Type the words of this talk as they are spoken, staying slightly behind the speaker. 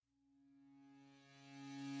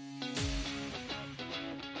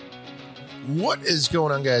What is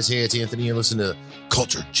going on, guys? Hey, it's Anthony. You're listening to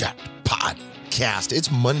Culture Chat Podcast. It's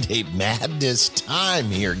Monday Madness time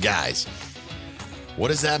here, guys. What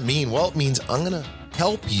does that mean? Well, it means I'm going to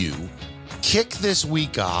help you kick this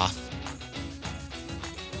week off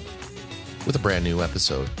with a brand new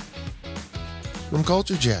episode from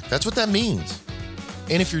Culture Jack. That's what that means.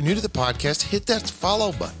 And if you're new to the podcast, hit that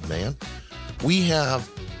follow button, man. We have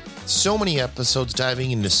so many episodes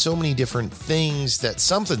diving into so many different things that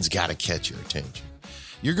something's got to catch your attention.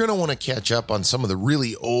 You're going to want to catch up on some of the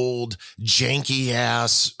really old, janky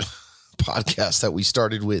ass podcasts that we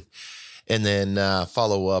started with, and then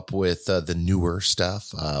follow up with the newer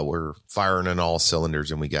stuff. We're firing on all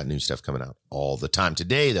cylinders, and we got new stuff coming out all the time.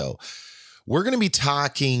 Today, though, we're going to be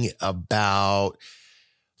talking about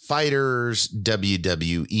fighters,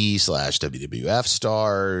 WWE/WWF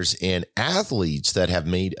stars, and athletes that have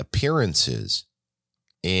made appearances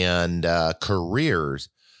and careers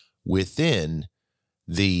within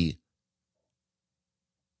the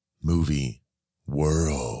movie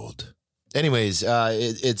world. Anyways,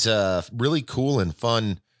 it's a really cool and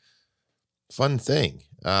fun thing.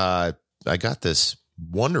 I got this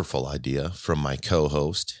wonderful idea from my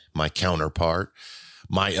co-host, my counterpart,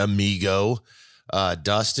 my amigo,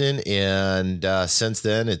 Dustin, and since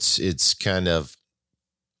then it's kind of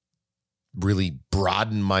really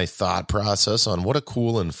broadened my thought process on what a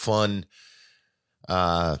cool and fun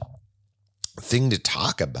thing to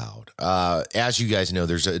talk about. As you guys know,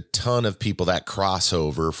 there's a ton of people that cross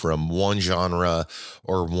over from one genre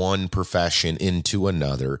or one profession into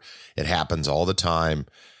another. It happens all the time,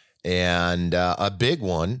 and a big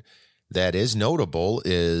one that is notable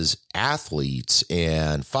is athletes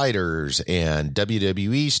and fighters and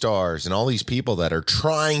WWE stars and all these people that are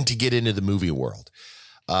trying to get into the movie world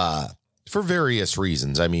for various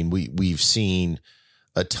reasons. I mean, we've seen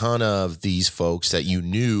a ton of these folks that you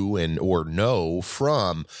knew and or know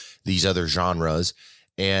from these other genres,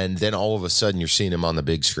 and then all of a sudden you're seeing them on the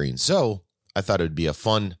big screen. So I thought it would be a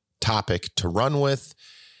fun topic to run with.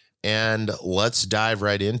 And let's dive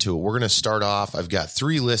right into it. We're going to start off. I've got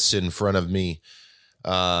 3 lists in front of me,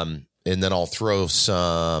 and then I'll throw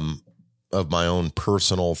some of my own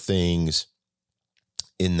personal things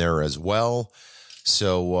in there as well.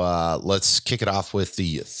 So let's kick it off with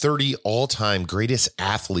the 30 all-time greatest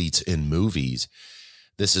athletes in movies.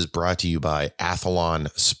 This is brought to you by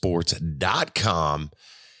athlonsports.com.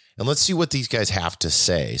 And let's see what these guys have to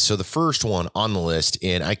say. So the first one on the list,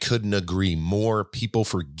 and I couldn't agree more, people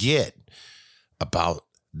forget about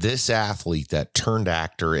this athlete that turned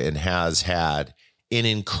actor and has had an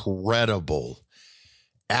incredible,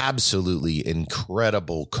 absolutely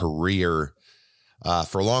incredible career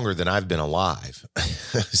for longer than I've been alive.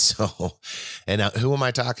 So, and who am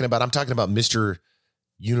I talking about? I'm talking about Mr.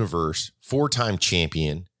 Universe, 4-time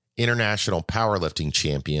champion, international powerlifting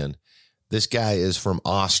champion. This guy is from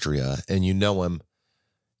Austria, and you know him,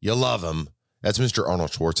 you love him. That's Mr.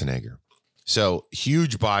 Arnold Schwarzenegger. So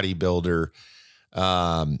huge bodybuilder,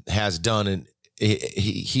 has done, and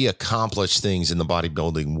he accomplished things in the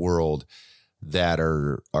bodybuilding world that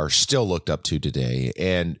are still looked up to today.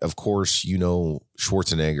 And of course, you know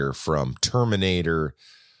Schwarzenegger from Terminator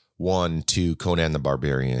 1 to Conan the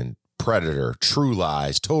Barbarian, Predator, True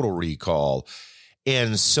Lies, Total Recall,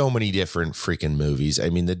 and so many different freaking movies.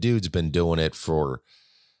 I mean, the dude's been doing it for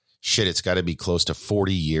shit. It's got to be close to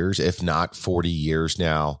 40 years, if not 40 years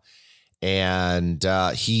now. And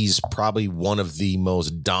he's probably one of the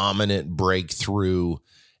most dominant breakthrough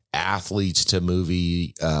athletes to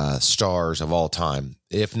movie stars of all time,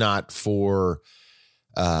 if not for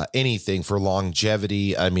anything, for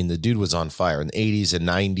longevity. I mean, the dude was on fire in the 80s and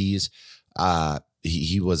 90s.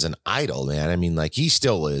 He was an idol, man. I mean, like, he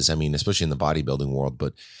still is. I mean, especially in the bodybuilding world.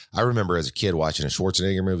 But I remember as a kid watching a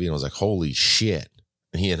Schwarzenegger movie and I was like, holy shit,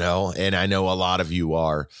 you know? And I know a lot of you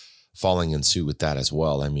are falling in suit with that as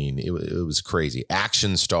well. I mean, it was crazy.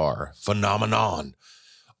 Action star, phenomenon,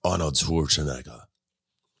 Arnold Schwarzenegger.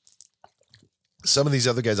 Some of these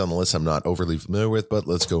other guys on the list I'm not overly familiar with, but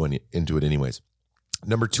let's go into it anyways.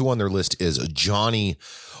 Number 2 on their list is Johnny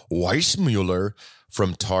Weissmuller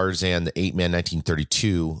from Tarzan, the 8-Man,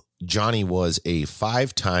 1932. Johnny was a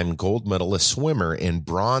 5-time gold medalist swimmer and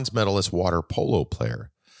bronze medalist water polo player.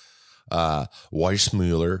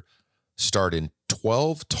 Weissmuller starred in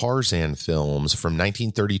 12 Tarzan films from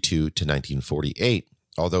 1932 to 1948.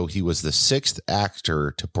 Although he was the 6th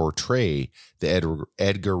actor to portray the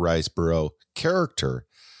Edgar Rice Burroughs character,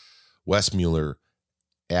 Weissmuller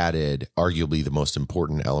added arguably the most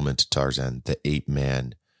important element to Tarzan, the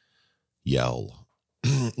 8-man yell.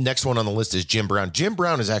 Next one on the list is Jim Brown. Jim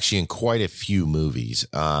Brown is actually in quite a few movies.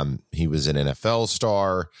 He was an NFL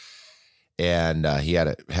star, And he had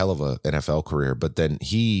a hell of a NFL career, but then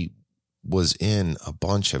he was in a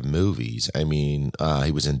bunch of movies. I mean,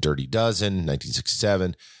 he was in Dirty Dozen,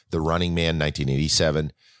 1967, The Running Man,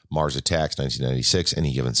 1987, Mars Attacks, 1996,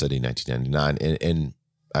 Any Given Sunday, 1999, and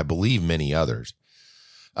I believe many others.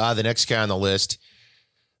 The next guy on the list,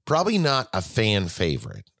 probably not a fan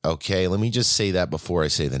favorite. Okay, let me just say that before I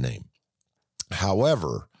say the name.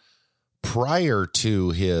 However, prior to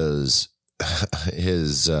his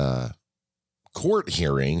court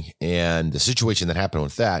hearing and the situation that happened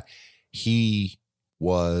with that, he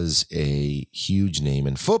was a huge name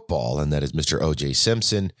in football, and that is Mr. O.J.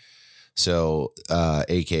 Simpson. So,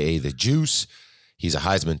 AKA the Juice. He's a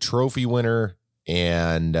Heisman Trophy winner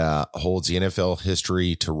and holds the NFL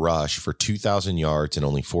history to rush for 2,000 yards in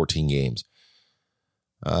only 14 games.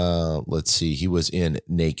 Let's see. He was in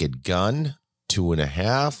Naked Gun,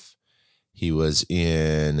 2.5. He was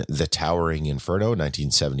in The Towering Inferno,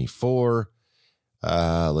 1974.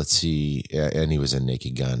 Let's see. And he was in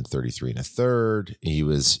Naked Gun, 33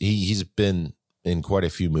 1/3. He's been in quite a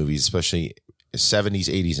few movies, especially 70s,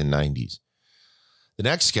 80s, and 90s. The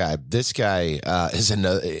next guy, this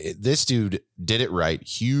dude did it right.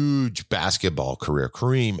 Huge basketball career.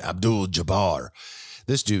 Kareem Abdul-Jabbar.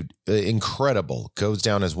 This dude, incredible, goes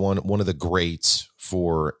down as one of the greats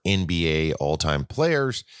for NBA all-time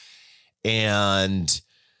players, and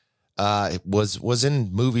was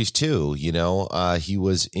in movies too. You know, he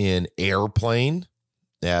was in Airplane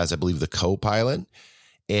as, I believe, the co-pilot.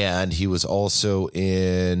 And he was also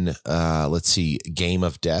in, Game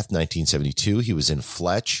of Death, 1972. He was in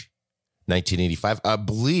Fletch, 1985. I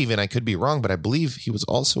believe, and I could be wrong, but I believe he was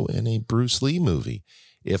also in a Bruce Lee movie,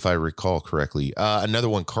 if I recall correctly. Another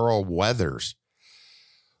one, Carl Weathers,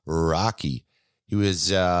 Rocky. He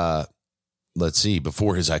was,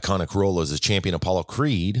 before his iconic role as a champion Apollo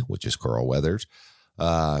Creed, which is Carl Weathers.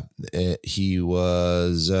 He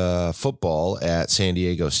was football at San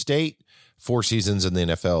Diego State. 4 seasons in the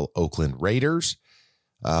NFL Oakland Raiders,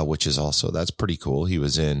 which is also, that's pretty cool. He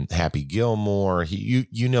was in Happy Gilmore.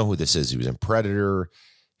 You know who this is. He was in Predator.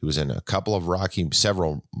 He was in a couple of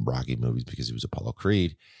several Rocky movies because he was Apollo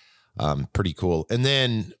Creed. Pretty cool. And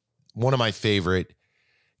then one of my favorite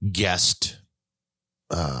guest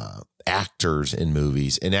actors in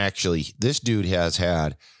movies. And actually, this dude has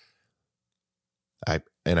had,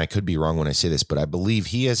 and I could be wrong when I say this, but I believe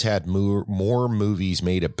he has had more movies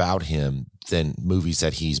made about him than movies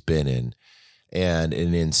that he's been in. And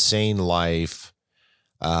an insane life,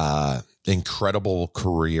 incredible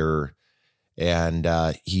career. And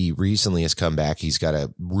he recently has come back. He's got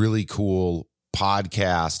a really cool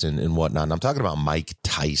podcast and whatnot. And I'm talking about Mike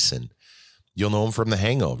Tyson. You'll know him from The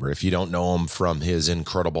Hangover. If you don't know him from his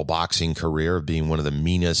incredible boxing career of being one of the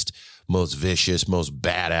meanest, most vicious, most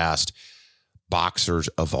badass boxers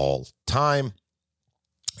of all time,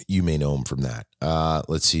 you may know him from that.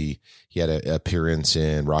 Let's see. He had an appearance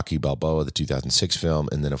in Rocky Balboa, the 2006 film.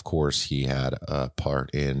 And then, of course, he had a part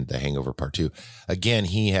in The Hangover Part 2. Again,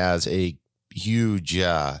 he has a huge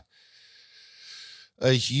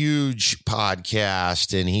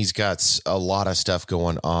podcast, and he's got a lot of stuff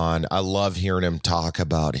going on. I love hearing him talk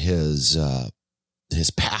about his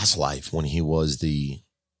past life when he was the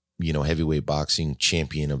heavyweight boxing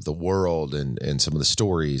champion of the world, and some of the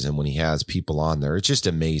stories. And when he has people on there, it's just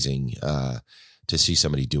amazing to see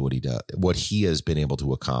somebody do what he has been able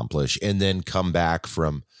to accomplish, and then come back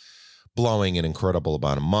from blowing an incredible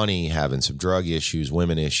amount of money, having some drug issues,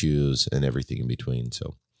 women issues, and everything in between.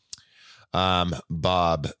 So,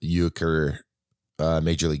 Bob Uecker,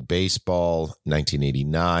 Major League Baseball,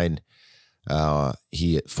 1989.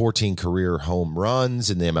 He had 14 career home runs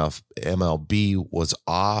in the MLB, was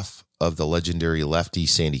off of the legendary lefty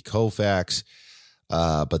Sandy Koufax,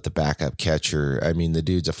 but the backup catcher, I mean, the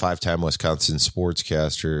dude's a 5-time Wisconsin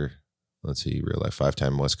sportscaster. Let's see, real life,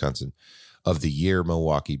 5-time Wisconsin of the year,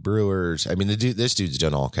 Milwaukee Brewers. I mean, this dude's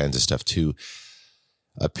done all kinds of stuff too.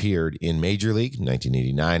 Appeared in Major League,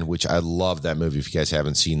 1989, which I love that movie. If you guys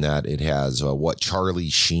haven't seen that, it has Charlie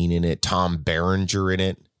Sheen in it, Tom Berenger in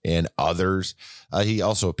it, and others. He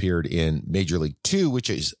also appeared in Major League 2, which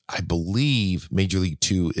is, I believe, Major League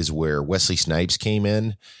 2 is where Wesley Snipes came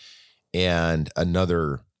in, and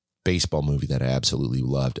another baseball movie that I absolutely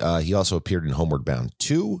loved. He also appeared in Homeward Bound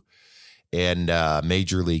 2 and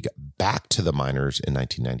Major League Back to the Minors in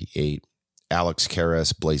 1998. Alex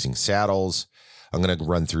Karras, Blazing Saddles. I'm going to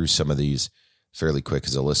run through some of these fairly quick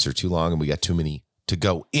because the lists are too long and we got too many to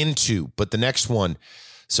go into. But the next one,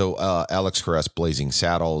 so Alex Karras, Blazing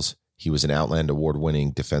Saddles. He was an Outland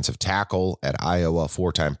Award-winning defensive tackle at Iowa,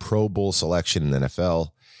 4-time Pro Bowl selection in the NFL,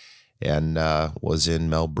 and was in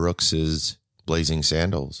Mel Brooks's Blazing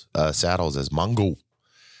Saddles as Mongo.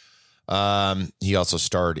 He also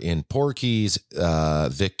starred in Porky's,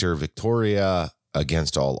 Victor Victoria,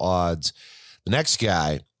 Against All Odds. The next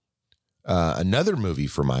guy, another movie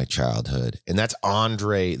from my childhood, and that's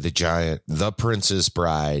Andre the Giant, The Princess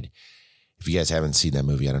Bride. If you guys haven't seen that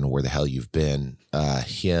movie, I don't know where the hell you've been.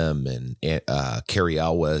 Him and Carrie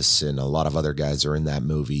Elwes and a lot of other guys are in that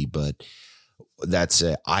movie, but that's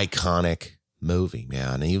an iconic movie,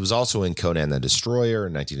 man. And he was also in Conan the Destroyer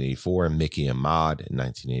in 1984 and Mickey and Maude in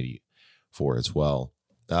 1984 as well.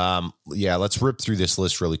 Let's rip through this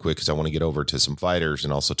list really quick because I want to get over to some fighters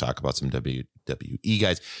and also talk about some WWE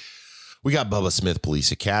guys. We got Bubba Smith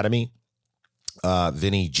Police Academy.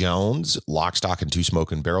 Vinnie Jones, Lock, Stock, and Two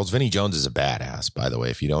Smoking Barrels. Vinnie Jones is a badass, by the way.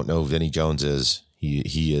 If you don't know who Vinnie Jones is,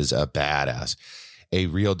 he is a badass. A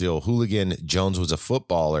real deal hooligan. Jones was a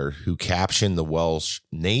footballer who captained the Welsh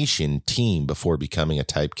Nation team before becoming a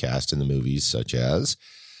typecast in the movies such as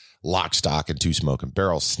Lock, Stock, and Two Smoking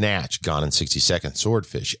Barrels, Snatch, Gone in 60 Seconds,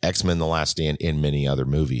 Swordfish, X-Men The Last Stand, and many other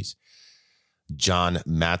movies. John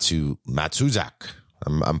Matsuzak.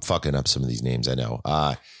 I'm fucking up some of these names, I know.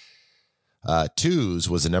 Twos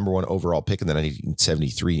was the number one overall pick in the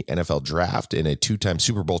 1973 NFL draft and a two-time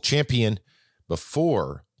Super Bowl champion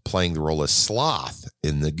before playing the role of Sloth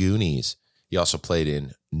in The Goonies. He also played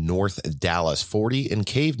in North Dallas 40 and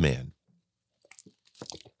Caveman.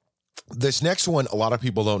 This next one, a lot of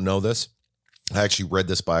people don't know this. I actually read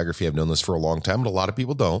this biography. I've known this for a long time, but a lot of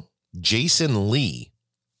people don't. Jason Lee.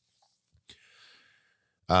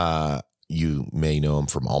 You may know him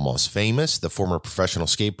from Almost Famous. The former professional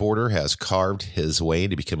skateboarder has carved his way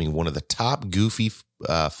into becoming one of the top goofy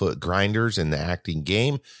foot grinders in the acting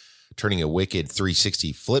game, turning a wicked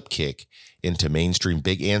 360 flip kick into mainstream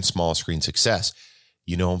big and small screen success.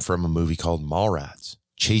 You know him from a movie called Mallrats,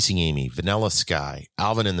 Chasing Amy, Vanilla Sky,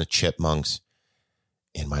 Alvin and the Chipmunks,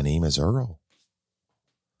 and My Name is Earl.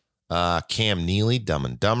 Cam Neely, Dumb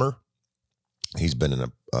and Dumber. He's been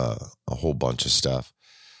in a whole bunch of stuff.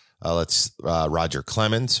 Roger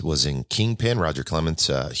Clemens was in Kingpin. Roger Clemens,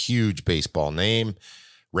 a huge baseball name.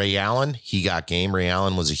 Ray Allen, he got game. Ray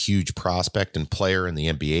Allen was a huge prospect and player in the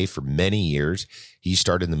NBA for many years. He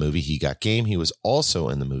starred in the movie He Got Game. He was also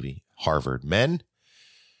in the movie Harvard Men.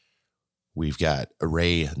 We've got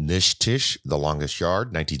Ray Nishtish, The Longest Yard,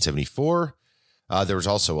 1974. There was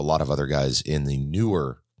also a lot of other guys in the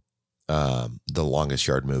newer The Longest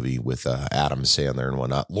Yard movie with Adam Sandler and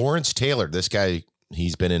whatnot. Lawrence Taylor, this guy,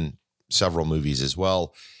 he's been in several movies as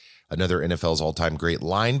well. Another NFL's all-time great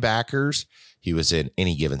linebackers. He was in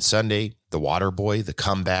Any Given Sunday, The Waterboy, The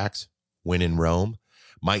Comebacks, When in Rome.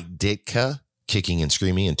 Mike Ditka, Kicking and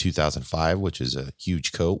Screaming in 2005, which is a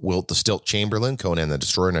huge coat. Wilt the Stilt Chamberlain, Conan the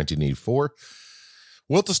Destroyer, 1984.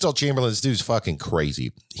 Wilt the Stilt Chamberlain, this dude's fucking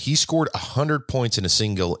crazy. He scored 100 points in a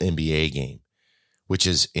single NBA game, which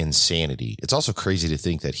is insanity. It's also crazy to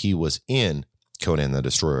think that he was in Conan the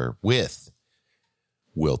Destroyer with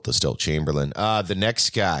Wilt the Stilt Chamberlain. The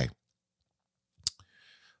next guy,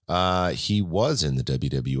 he was in the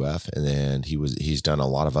WWF, and then he's done a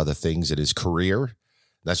lot of other things in his career.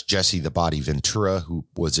 That's Jesse the Body Ventura, who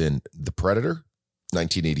was in The Predator,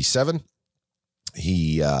 1987.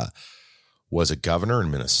 He was a governor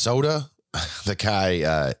in Minnesota. The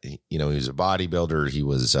guy, he was a bodybuilder. He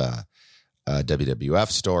was a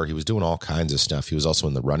WWF star. He was doing all kinds of stuff. He was also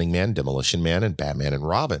in The Running Man, Demolition Man, and Batman and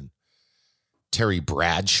Robin. Terry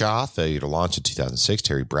Bradshaw, failure to launch in 2006.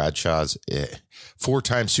 Terry Bradshaw's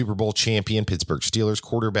four-time Super Bowl champion, Pittsburgh Steelers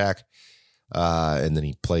quarterback. And then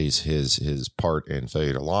he plays his part in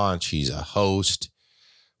Failure to Launch. He's a host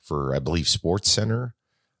for, I believe, Sports Center.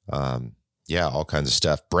 All kinds of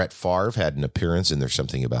stuff. Brett Favre had an appearance in There's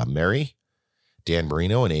Something About Mary. Dan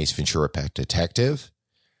Marino in Ace Ventura: Pet Detective.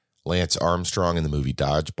 Lance Armstrong in the movie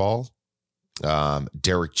Dodgeball.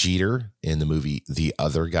 Derek Jeter in the movie The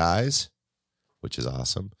Other Guys, which is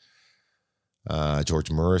awesome.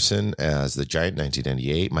 George Morrison as the Giant,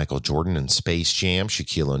 1998. Michael Jordan in Space Jam.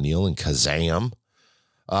 Shaquille O'Neal in Kazam.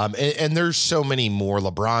 And there's so many more.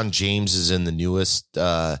 LeBron James is in the newest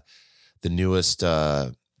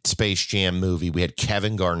Space Jam movie. We had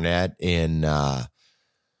Kevin Garnett in.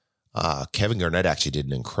 Kevin Garnett actually did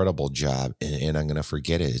an incredible job, and I'm going to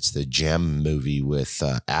forget it. It's the Gem movie with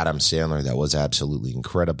Adam Sandler that was absolutely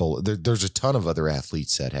incredible. There's a ton of other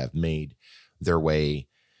athletes that have made their way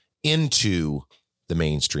into the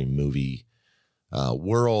mainstream movie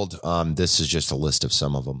world. This is just a list of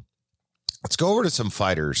some of them. Let's go over to some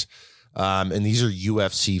fighters. And these are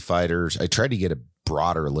UFC fighters. I tried to get a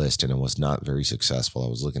broader list and it was not very successful. I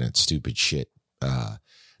was looking at stupid shit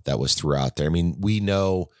that was throughout there. I mean, we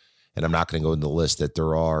know, and I'm not going to go into the list, that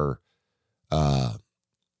there are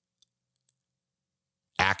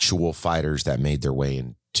actual fighters that made their way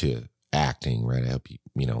into acting, right? I hope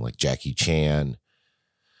like Jackie Chan.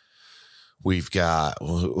 We've got,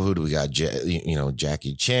 who do we got?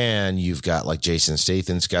 Jackie Chan. You've got like Jason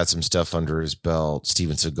Statham's got some stuff under his belt.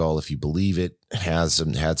 Steven Seagal, if you believe it, had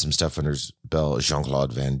some stuff under his belt.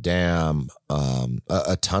 Jean-Claude Van Damme,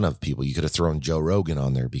 a ton of people. You could have thrown Joe Rogan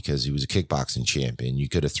on there because he was a kickboxing champion. You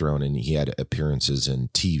could have thrown in, he had appearances in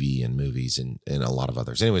TV and movies and a lot of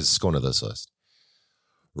others. Anyways, let's go into this list.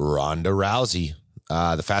 Ronda Rousey.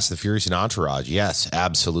 The Fast and the Furious and Entourage. Yes,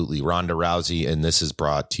 absolutely. Ronda Rousey. And this is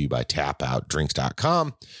brought to you by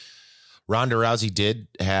tapoutdrinks.com. Ronda Rousey did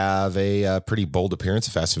have a pretty bold appearance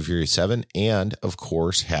in Fast and Furious 7 and, of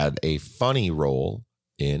course, had a funny role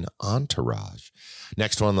in Entourage.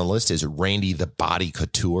 Next one on the list is Randy the Body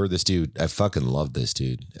Couture. This dude, I fucking love this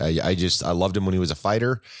dude. I loved him when he was a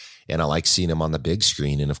fighter. And I like seeing him on the big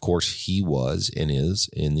screen. And of course, he was and is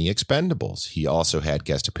in The Expendables. He also had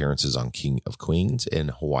guest appearances on King of Queens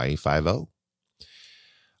and Hawaii Five-0.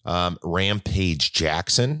 Rampage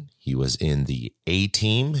Jackson. He was in The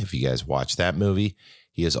A-Team. If you guys watch that movie,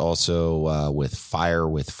 he is also with Fire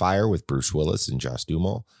with Bruce Willis and Josh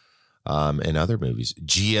Duhamel and other movies.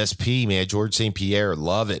 GSP, man, George St. Pierre,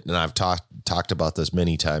 love it. And I've talked about this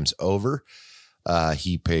many times over.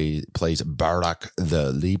 He plays Bardock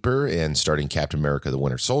the Leaper and starting Captain America the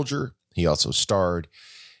Winter Soldier. He also starred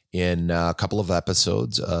in a couple of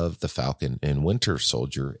episodes of The Falcon and Winter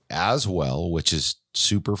Soldier as well, which is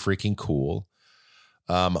super freaking cool.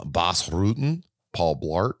 Bas Rutten, Paul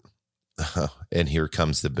Blart, and Here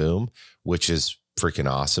Comes the Boom, which is freaking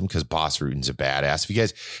awesome because Bas Rutten's a badass.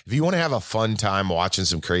 If you want to have a fun time watching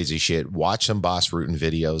some crazy shit, watch some Bas Rutten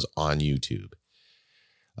videos on YouTube.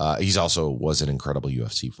 He's also was an incredible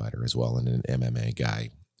UFC fighter as well and an MMA guy.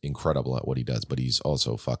 Incredible at what he does, but he's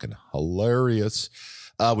also fucking hilarious.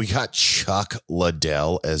 We got Chuck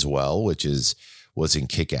Liddell as well, which was in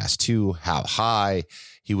Kick-Ass 2, How High.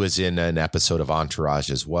 He was in an episode of Entourage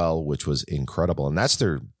as well, which was incredible. And that's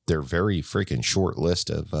their very freaking short list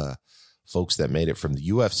of folks that made it from the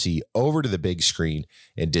UFC over to the big screen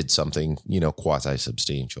and did something,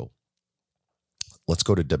 quasi-substantial. Let's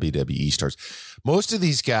go to WWE stars. Most of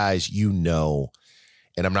these guys, and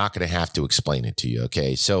I'm not going to have to explain it to you.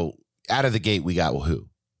 Okay. So out of the gate, we got who,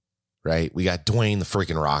 right? We got Dwayne the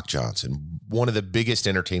freaking Rock Johnson, one of the biggest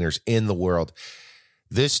entertainers in the world.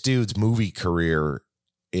 This dude's movie career,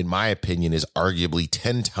 in my opinion, is arguably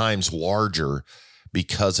 10 times larger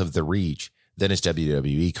because of the reach than his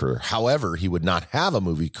WWE career. However, he would not have a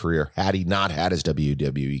movie career had he not had his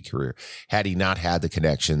WWE career, had he not had the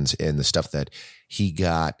connections and the stuff that he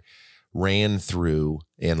ran through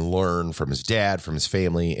and learned from his dad, from his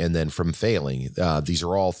family, and then from failing. These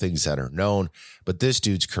are all things that are known, but this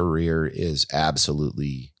dude's career is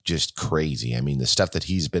absolutely just crazy. I mean, the stuff that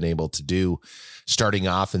he's been able to do starting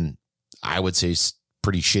off in, I would say,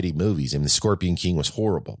 pretty shitty movies. I mean, The Scorpion King was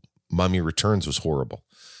horrible. Mummy Returns was horrible.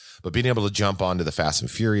 But being able to jump onto the Fast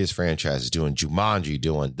and Furious franchise, doing Jumanji,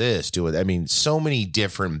 so many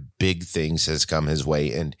different big things has come his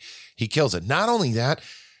way and he kills it. Not only that,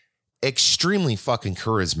 extremely fucking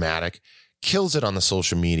charismatic, kills it on the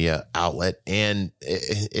social media outlet. And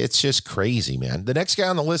it's just crazy, man. The next guy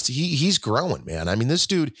on the list, he's growing, man. I mean, this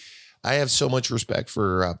dude, I have so much respect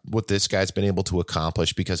for what this guy's been able to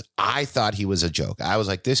accomplish because I thought he was a joke. I was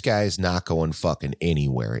like, this guy is not going fucking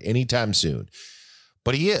anywhere anytime soon.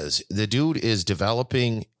 But he is. The dude is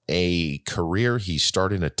developing a career. He's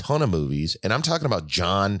starting a ton of movies. And I'm talking about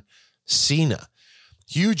John Cena.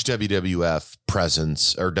 Huge WWF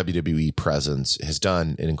presence or WWE presence. Has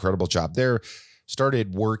done an incredible job there.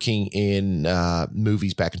 Started working in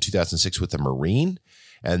movies back in 2006 with the Marine.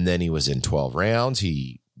 And then he was in 12 Rounds.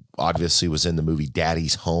 He obviously was in the movie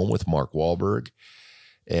Daddy's Home with Mark Wahlberg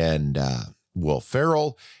and Will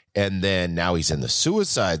Ferrell. And then now he's in the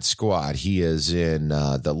Suicide Squad. He is in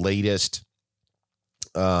the latest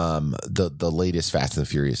the latest Fast and the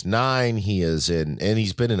Furious 9. He is in, and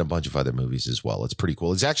he's been in a bunch of other movies as well. It's pretty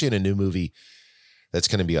cool. He's actually in a new movie that's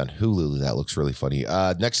going to be on Hulu. That looks really funny.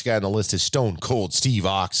 Next guy on the list is Stone Cold Steve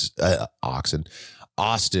Austin,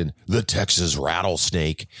 the Texas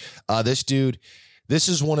Rattlesnake. This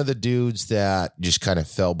is one of the dudes that just kind of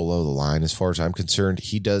fell below the line as far as I'm concerned.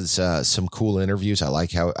 He does some cool interviews. I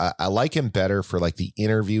like him better for like the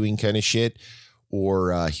interviewing kind of shit.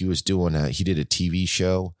 Or he did a TV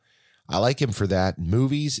show. I like him for that.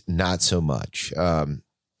 Movies, not so much.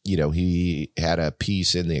 He had a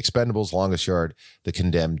piece in The Expendables, Longest Yard, The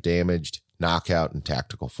Condemned, Damaged, Knockout, and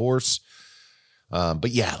Tactical Force.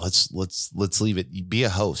 But yeah, let's leave it. Be a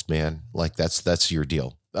host, man. Like that's your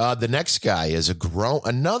deal. The next guy is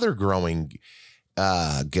another growing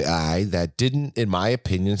guy that didn't, in my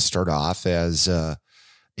opinion, start off as a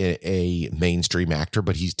mainstream actor,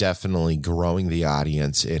 but he's definitely growing the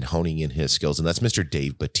audience and honing in his skills. And that's Mr.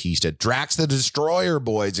 Dave Bautista, Drax the Destroyer,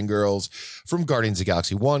 boys and girls, from Guardians of the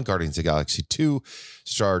Galaxy 1, Guardians of the Galaxy 2,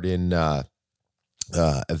 starred in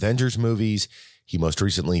Avengers movies. He most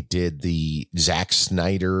recently did the Zack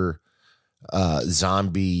Snyder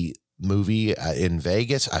zombie movie in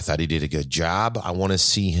Vegas. I thought he did a good job. I want to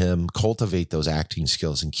see him cultivate those acting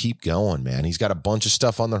skills and keep going, man. He's got a bunch of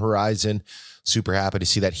stuff on the horizon. Super happy to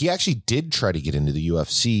see that. He actually did try to get into the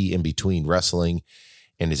UFC in between wrestling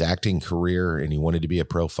and his acting career, and he wanted to be a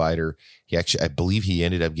pro fighter. I believe he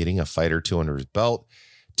ended up getting a fight or two under his belt.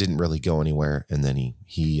 Didn't really go anywhere, and then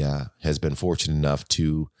he has been fortunate enough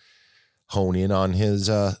to hone in on his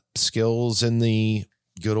skills in the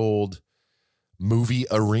good old movie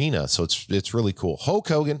arena. So it's really cool. Hulk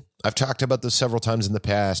Hogan, I've talked about this several times in the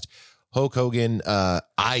past. Hulk Hogan,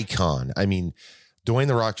 icon. I mean, Dwayne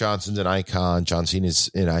The Rock Johnson's an icon. John Cena's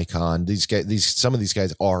an icon. Some of these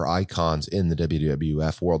guys are icons in the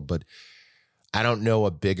WWF world, but I don't know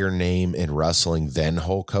a bigger name in wrestling than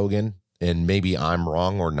Hulk Hogan. And maybe I'm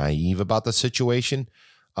wrong or naive about the situation.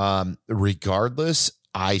 Regardless,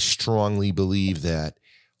 I strongly believe that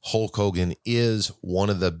Hulk Hogan is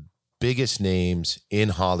one of the biggest names in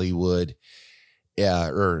Hollywood,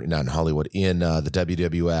 or not in Hollywood, in the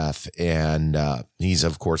WWF. And he's,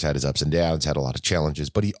 of course, had his ups and downs, had a lot of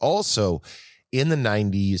challenges. But he also, in the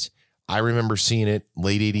 90s, I remember seeing it,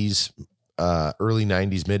 late 80s, early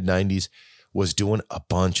 90s, mid 90s, was doing a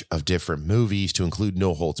bunch of different movies to include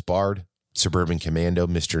No Holds Barred, Suburban Commando,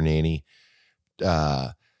 Mr. Nanny.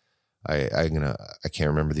 I can't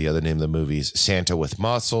remember the other name of the movies. Santa with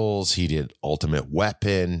Muscles. He did Ultimate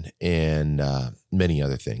Weapon and many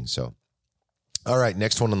other things. So, all right,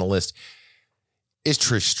 next one on the list is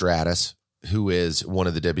Trish Stratus, who is one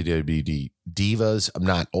of the WWE divas. I'm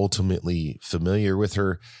not ultimately familiar with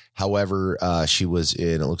her. However, she was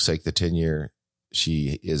in, it looks like the 10-year.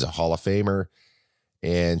 She is a Hall of Famer.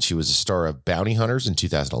 And she was a star of Bounty Hunters in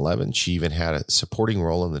 2011. She even had a supporting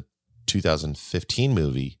role in the 2015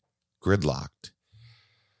 movie Gridlocked.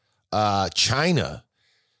 Chyna,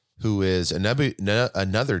 who is another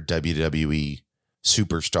WWE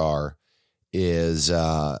superstar,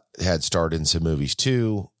 had starred in some movies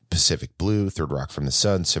too. Pacific Blue, Third Rock from the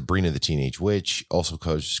Sun, Sabrina the Teenage Witch, also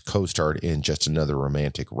co-starred in Just Another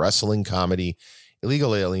Romantic Wrestling Comedy,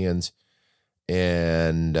 Illegal Aliens.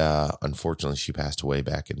 And unfortunately, she passed away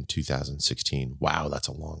back in 2016. Wow, that's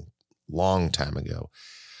a long time ago.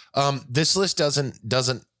 This list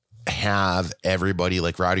doesn't have everybody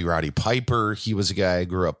like Roddy Piper. He was a guy I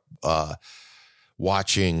grew up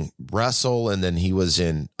watching wrestle, and then he was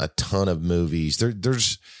in a ton of movies.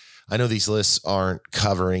 I know these lists aren't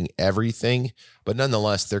covering everything, but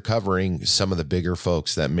nonetheless, they're covering some of the bigger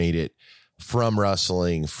folks that made it from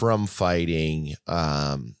wrestling, from fighting,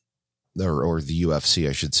 or the UFC,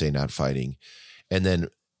 I should say, not fighting. And then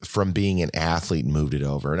from being an athlete, moved it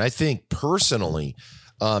over. And I think personally,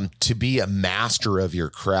 to be a master of your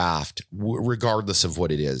craft, regardless of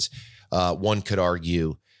what it is, one could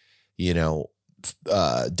argue,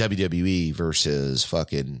 WWE versus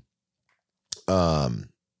fucking,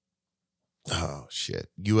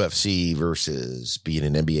 UFC versus being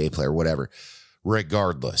an NBA player, whatever.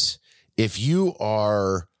 Regardless, if you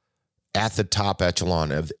are at the top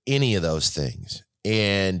echelon of any of those things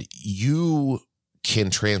and you can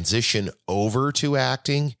transition over to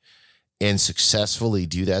acting and successfully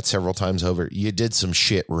do that several times over, you did some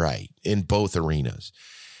shit right in both arenas.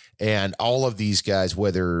 And all of these guys,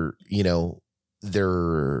 whether,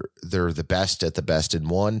 they're the best in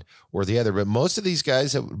one or the other, but most of these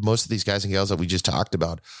guys and gals that we just talked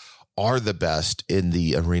about are the best in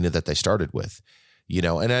the arena that they started with.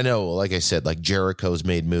 And I know, like I said, like Jericho's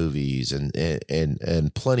made movies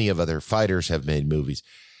and plenty of other fighters have made movies.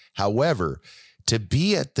 However, to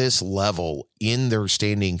be at this level in their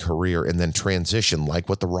standing career and then transition, like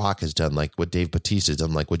what The Rock has done, like what Dave Bautista has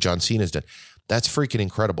done, like what John Cena has done, that's freaking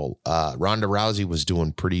incredible. Ronda Rousey was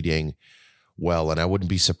doing pretty dang well, and I wouldn't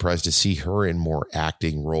be surprised to see her in more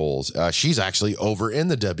acting roles. She's actually over in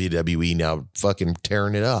the WWE now, fucking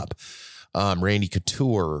tearing it up. Randy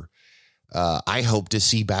Couture. I hope to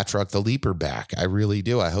see Batroc the Leaper back. I really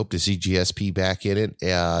do. I hope to see GSP back in it,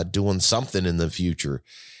 doing something in the future.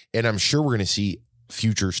 And I'm sure we're going to see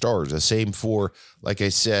future stars. The same for, like I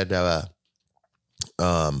said,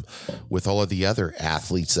 with all of the other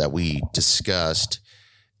athletes that we discussed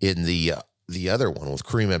in the other one with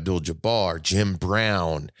Kareem Abdul-Jabbar, Jim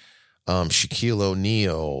Brown, Shaquille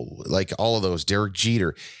O'Neal, like all of those, Derek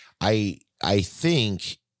Jeter. I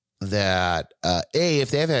think that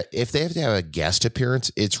if they have to have a guest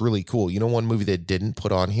appearance, it's really cool. You know, one movie that didn't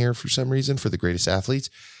put on here for some reason for the greatest athletes,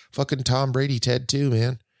 fucking Tom Brady, Ted 2,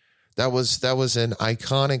 man. That was an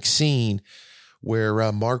iconic scene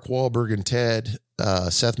where Mark Wahlberg and Ted,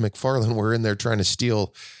 Seth MacFarlane, were in there trying to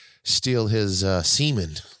steal his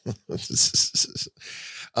semen.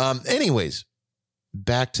 Anyways,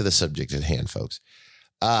 back to the subject at hand, folks.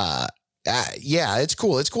 Yeah, it's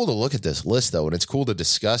cool. It's cool to look at this list, though, and it's cool to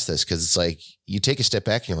discuss this because it's like you take a step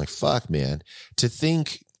back and you're like, fuck, man, to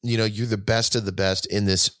think, you know, you're the best of the best in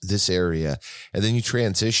this area, and then you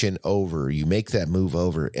transition over, you make that move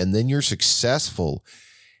over, and then you're successful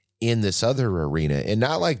in this other arena, and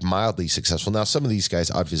not like mildly successful. Now, some of these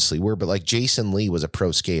guys obviously were, but like Jason Lee was a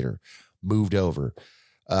pro skater, moved over,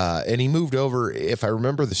 and he moved over, if I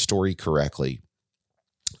remember the story correctly.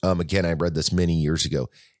 Again, I read this many years ago.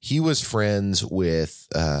 He was friends with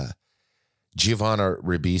Giovanna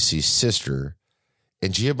Ribisi's sister,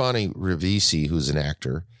 and Giovanni Ribisi, who's an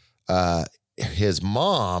actor, his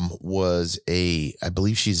mom was I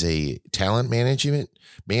believe she's a talent management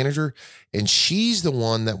manager, and she's the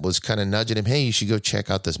one that was kind of nudging him. Hey, you should go check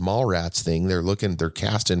out this Mallrats thing. They're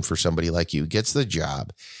casting for somebody like you. Gets the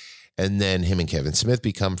job. And then him and Kevin Smith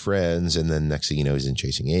become friends. And then next thing you know, he's in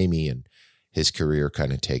Chasing Amy, and his career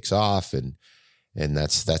kind of takes off, and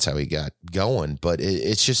that's how he got going. But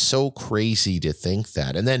it's just so crazy to think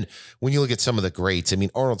that. And then when you look at some of the greats, I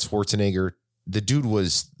mean, Arnold Schwarzenegger, the dude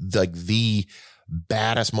was like the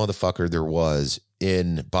baddest motherfucker there was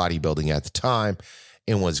in bodybuilding at the time,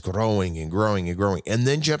 and was growing and growing and growing. And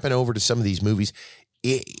then jumping over to some of these movies,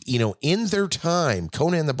 in their time,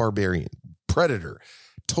 Conan the Barbarian, Predator,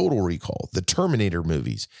 Total Recall, the Terminator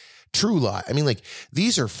movies, True Lie. I mean, like,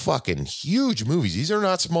 these are fucking huge movies. These are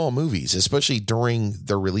not small movies, especially during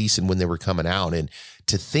their release and when they were coming out. And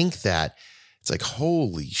to think that, it's like,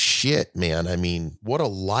 holy shit, man. I mean, what a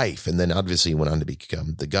life. And then obviously he went on to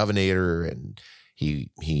become the Governor, and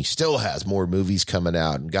he still has more movies coming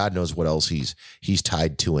out, and God knows what else he's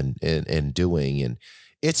tied to and doing. And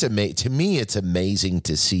to me, it's amazing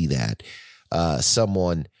to see that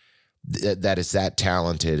someone that is that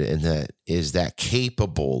talented and that is that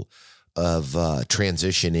capable of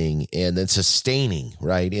transitioning and then sustaining,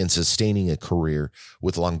 right? And sustaining a career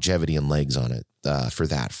with longevity and legs on it for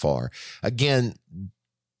that far. Again,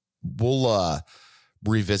 we'll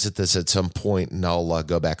revisit this at some point, and I'll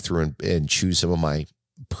go back through and choose some of my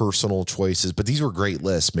personal choices. But these were great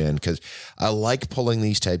lists, man, because I like pulling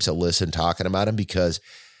these types of lists and talking about them, because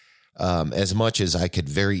as much as I could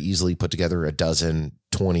very easily put together a dozen,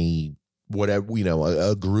 20, whatever,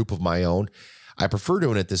 a group of my own, I prefer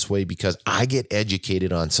doing it this way because I get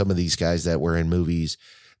educated on some of these guys that were in movies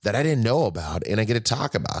that I didn't know about, and I get to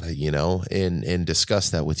talk about it, and discuss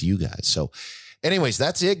that with you guys. So anyways,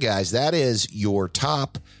 that's it, guys. That is your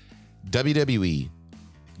top WWE,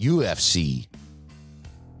 UFC,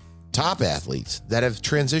 top athletes that have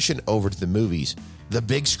transitioned over to the movies, the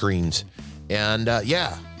big screens. And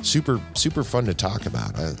super, super fun to talk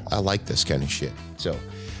about. I like this kind of shit. So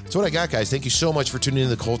that's what I got, guys. Thank you so much for tuning in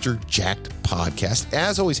to the Culture Jacked podcast.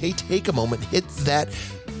 As always, hey, take a moment, hit that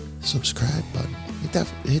subscribe button,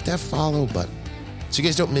 hit that follow button, so you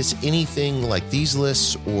guys don't miss anything like these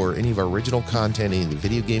lists or any of our original content, any of the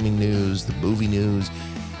video gaming news, the movie news,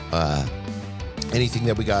 anything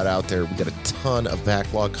that we got out there. We got a ton of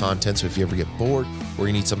backlog content, so if you ever get bored or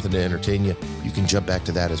you need something to entertain you, you can jump back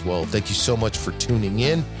to that as well. Thank you so much for tuning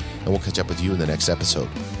in, and we'll catch up with you in the next episode.